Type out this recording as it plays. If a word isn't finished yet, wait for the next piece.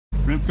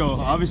Remco,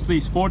 obviously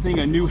sporting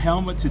a new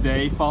helmet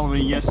today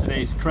following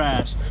yesterday's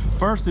crash.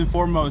 First and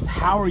foremost,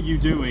 how are you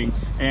doing?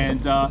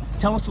 And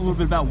tell us a little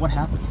bit about what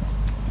happened.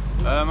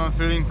 I'm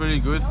feeling pretty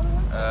good.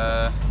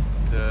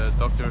 The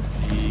doctor,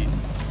 he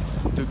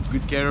took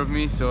good care of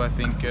me, so I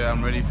think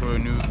I'm ready for a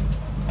new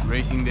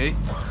racing day.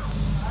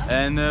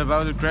 And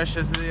about the crash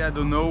yesterday, I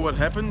don't know what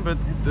happened, but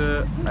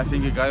I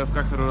think a guy of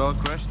Cajarural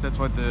crashed. That's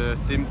what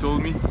Tim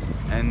told me.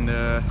 And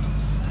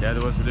yeah,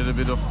 there was a little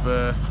bit of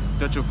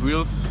touch of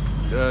wheels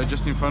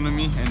just in front of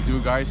me, and two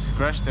guys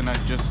crashed, and I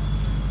just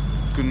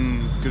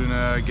couldn't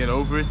get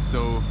over it,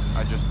 so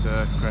I just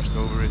crashed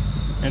over it.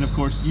 And of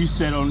course, you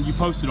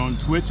posted on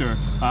Twitter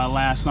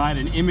last night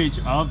an image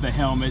of the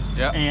helmet,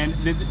 yeah, and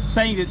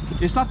saying that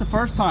it's not the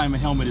first time a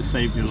helmet has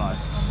saved your life.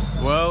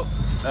 Well,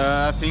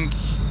 I think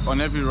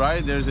on every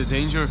ride there's a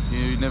danger.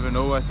 You never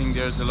know. I think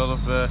there's a lot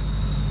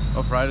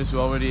of riders who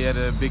already had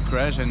a big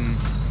crash, and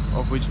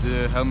of which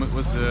the helmet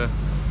was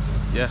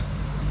yeah,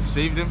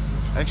 saved them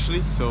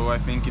actually. So I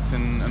think it's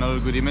another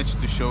good image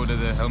to show that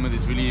the helmet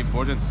is really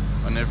important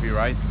on every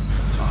ride.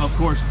 Of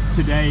course,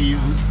 today,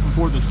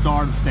 before the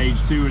start of stage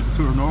 2 at the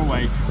Tour of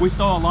Norway, we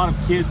saw a lot of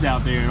kids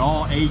out there at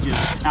all ages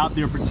out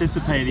there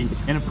participating,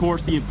 and of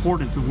course the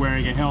importance of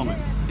wearing a helmet.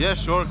 Yeah,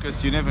 sure,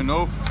 because you never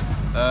know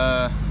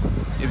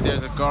if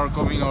there's a car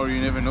coming, or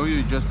you never know,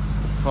 you just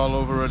fall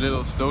over a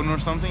little stone or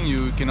something.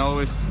 You can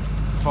always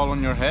fall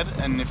on your head,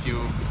 and if you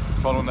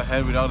fall on the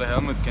head without a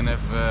helmet, can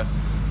have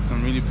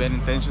some really bad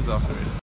intentions after it.